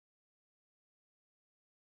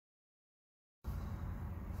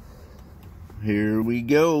Here we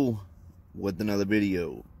go with another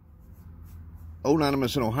video.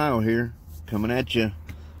 Anonymous in Ohio here, coming at you.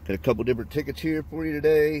 Got a couple different tickets here for you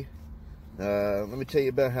today. Let me tell you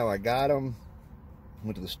about how I got them.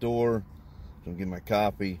 Went to the store, gonna get my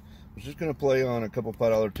copy. Was just gonna play on a couple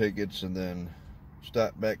 $5 tickets and then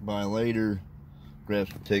stop back by later, grab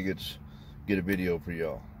some tickets, get a video for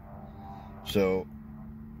y'all. So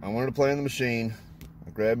I wanted to play on the machine.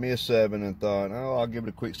 I grabbed me a 7 and thought, oh, I'll give it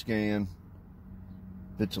a quick scan.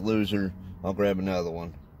 If it's a loser, I'll grab another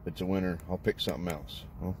one. If it's a winner, I'll pick something else.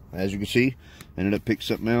 Well, as you can see, I ended up picking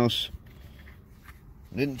something else.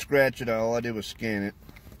 Didn't scratch it all, I did was scan it.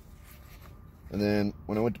 And then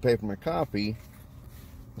when I went to pay for my copy,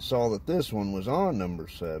 I saw that this one was on number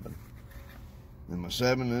 7. And my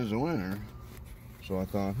 7 is a winner. So I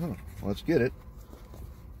thought, let's get it.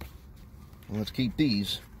 And let's keep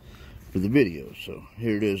these for the video. So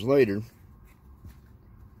here it is later.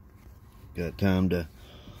 Got time to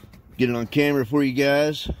get it on camera for you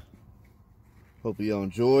guys. Hope y'all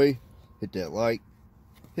enjoy. Hit that like,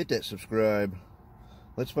 hit that subscribe.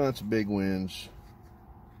 Let's find some big wins.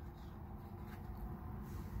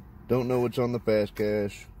 Don't know what's on the fast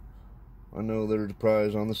cash. I know there's a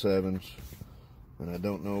prize on the 7s, and I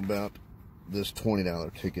don't know about this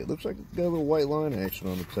 $20 ticket. Looks like it's got a little white line action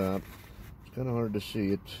on the top. It's kind of hard to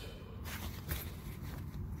see it.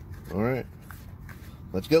 All right,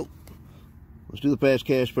 let's go. Let's do the fast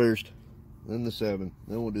cash first, then the 7,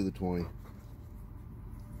 then we'll do the 20.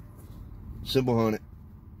 Simple 100.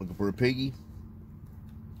 Looking for a piggy.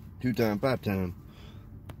 2-time, 5-time.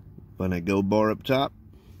 Find that gold bar up top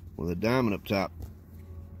with a diamond up top.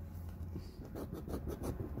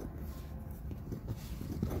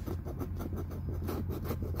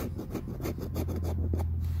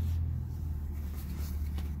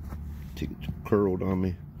 Ticket's curled on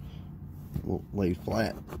me. Won't lay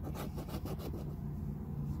flat.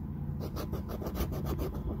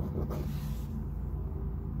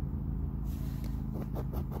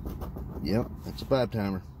 Yep, that's a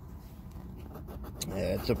 5-timer.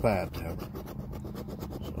 That's a 5-timer.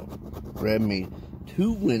 So, grab me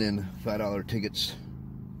 2 winning $5 tickets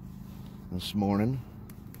this morning.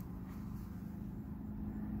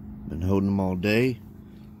 Been holding them all day.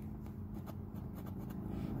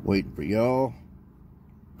 Waiting for y'all.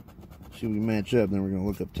 See if we match up, then we're going to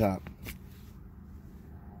look up top.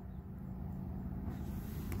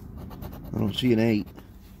 I don't see an 8.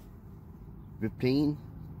 15.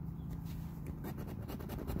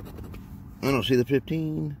 I don't see the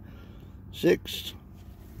 15. 6.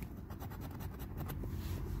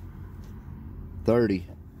 30.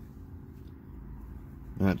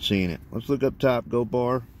 Not seeing it. Let's look up top. Gold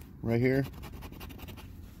bar right here.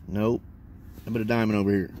 Nope. How about a diamond over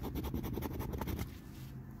here?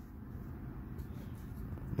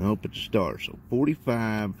 Nope, it's a star. So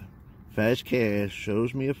 45 fast cash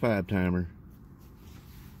shows me a 5-timer.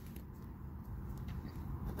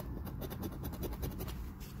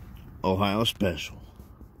 Ohio special.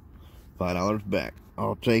 $5 back.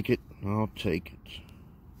 I'll take it. I'll take it.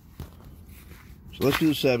 So let's do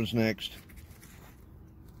the 7s next.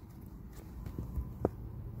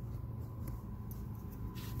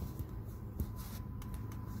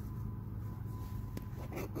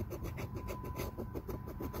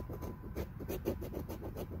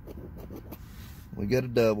 We got a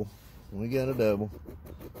double. We got a double.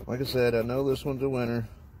 Like I said, I know this one's a winner,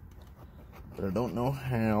 but I don't know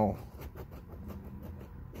how.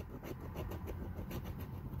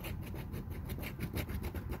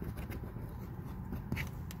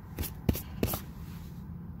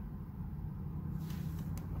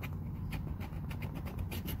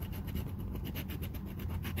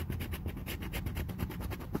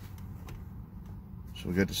 So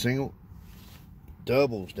we got the single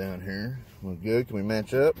doubles down here. Well, good. Can we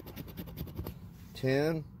match up?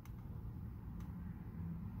 10.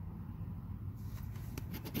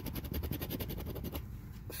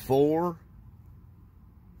 4.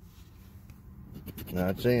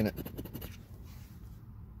 Not seeing it.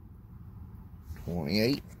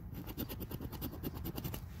 28.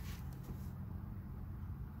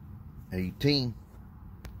 18.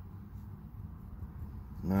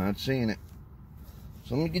 Not seeing it.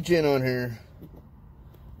 So let me get you in on here.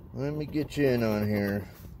 Let me get you in on here.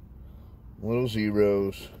 Little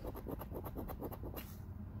zeros.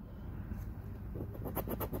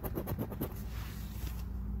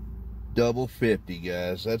 Double 50,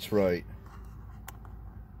 guys. That's right.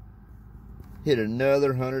 Hit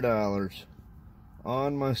another $100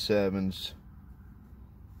 on my 7s.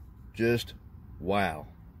 Just wow.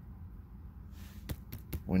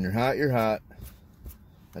 When you're hot, you're hot.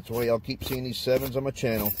 That's why y'all keep seeing these 7s on my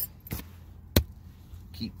channel.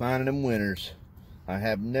 keep finding them winners. I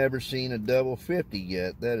have never seen a double 50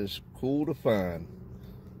 yet. That is cool to find.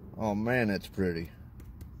 Oh man, that's pretty.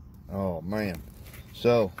 Oh man.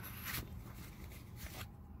 So,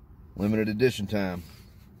 limited edition time.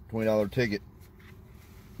 $20 ticket.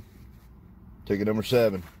 Ticket number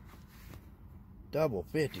 7. Double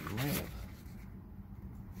 50, man.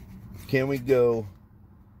 Can we go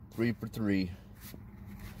 3 for 3?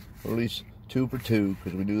 Or at least 2 for 2,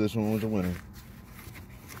 because we knew this one was a winner.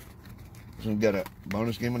 So we've got a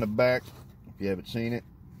bonus game on the back, if you haven't seen it.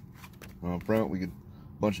 On front, we get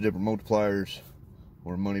a bunch of different multipliers,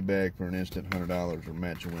 or money back for an instant $100, or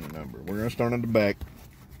match a winning number. We're going to start on the back.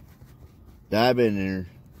 Dive in there.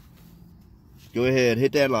 Go ahead,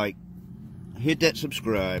 hit that like. Hit that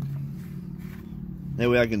subscribe. That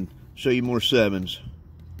way I can show you more 7s.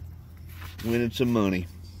 Winning some money.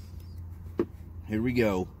 Here we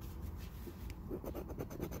go.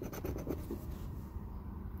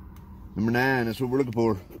 Number 9, that's what we're looking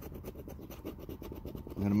for.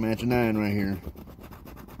 Got a match of 9 right here.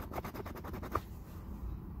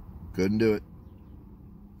 Couldn't do it.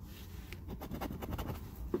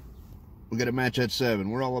 We got a match at 7.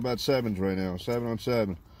 We're all about 7s right now. 7 on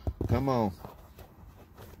 7. Come on.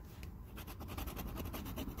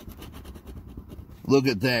 Look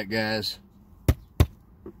at that, guys.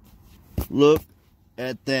 Look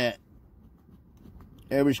at that.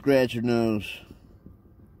 Every scratcher knows.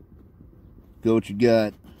 Go what you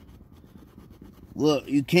got. Look,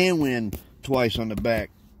 you can win twice on the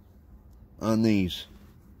back on these.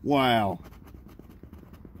 Wow.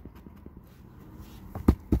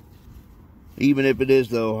 Even if it is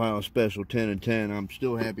the Ohio Special 10 and 10, I'm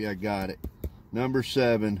still happy I got it. Number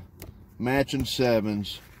 7, matching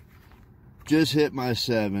 7s. Just hit my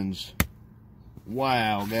 7s.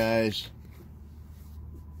 Wow, guys.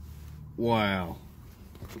 Wow.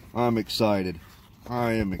 I'm excited.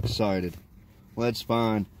 I am excited. Let's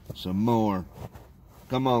find some more.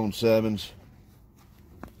 Come on, 7s.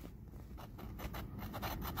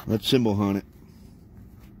 Let's symbol hunt it.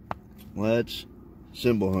 Let's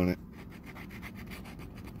symbol hunt it.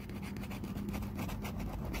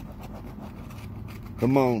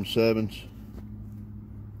 Come on, 7s.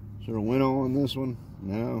 Is there a win on this one?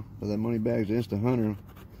 No, but that money bag's instant $100.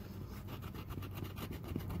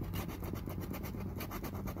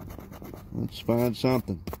 Let's find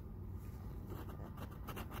something.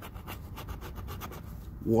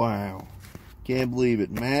 Wow. Can't believe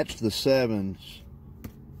it. Matched the 7s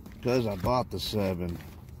because I bought the 7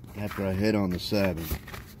 after I hit on the 7.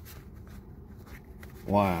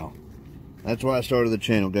 Wow. That's why I started the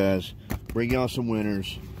channel, guys. Bring y'all some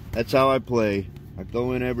winners. That's how I play. I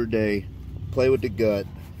go in every day, play with the gut.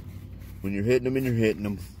 When you're hitting them and you're hitting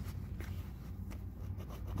them.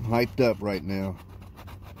 I'm hyped up right now.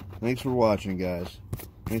 Thanks for watching, guys.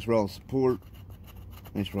 Thanks for all the support.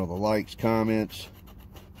 Thanks for all the likes, comments.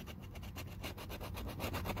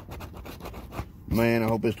 Man, I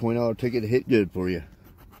hope this $20 ticket hit good for you.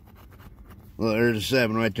 Well, there's a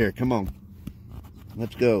 7 right there. Come on.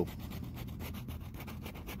 Let's go.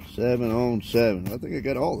 7 on 7. I think I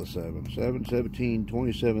got all the 7. 7, 17,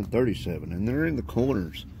 27, 37. And they're in the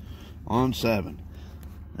corners on 7.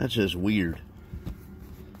 That's just weird.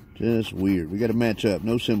 Just weird. We got to match up.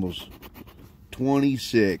 No symbols.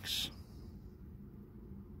 26.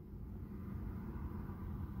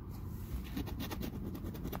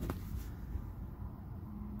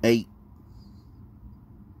 $8.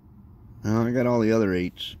 Now I got all the other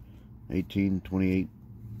 8s. 18, 28,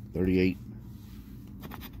 38.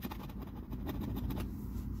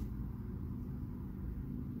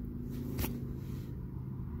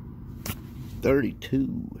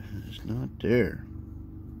 32 is not there.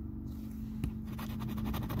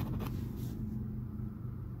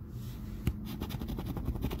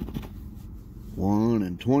 One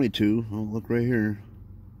and 22. Oh, look right here.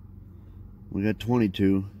 We got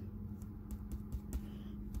 22.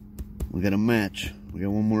 We got a match. We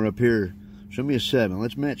got one more up here. Show me a 7.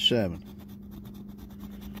 Let's match 7.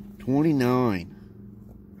 29.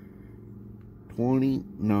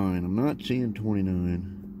 29. I'm not seeing 29.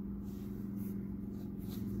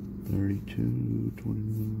 32,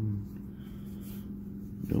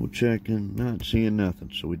 21. Double checking. Not seeing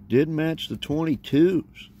nothing. So we did match the 22s.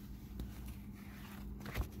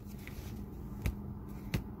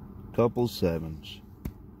 Couple 7s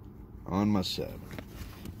on my 7.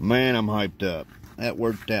 Man, I'm hyped up. That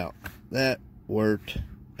worked out. That worked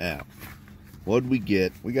out. What'd we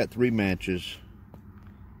get? We got 3 matches.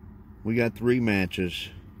 We got 3 matches.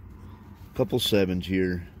 Couple 7s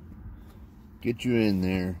here. Get you in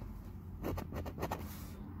there.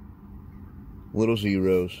 Little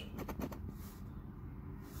 0s.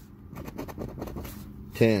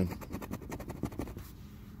 10.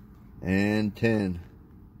 And 10.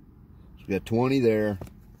 So we got 20 there.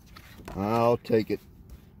 I'll take it.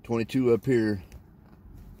 22 up here.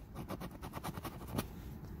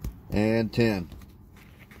 And 10.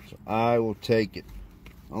 So I will take it.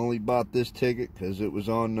 Only bought this ticket because it was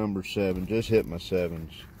on number 7. Just hit my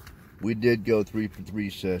 7s. We did go 3 for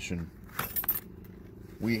 3 session.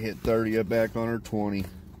 We hit 30 up back on our 20.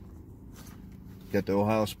 Got the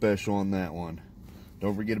Ohio special on that one.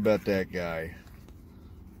 Don't forget about that guy.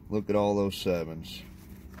 Look at all those 7s.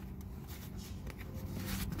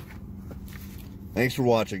 Thanks for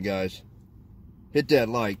watching, guys. Hit that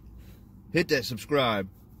like. Hit that subscribe.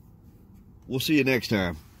 We'll see you next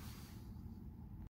time.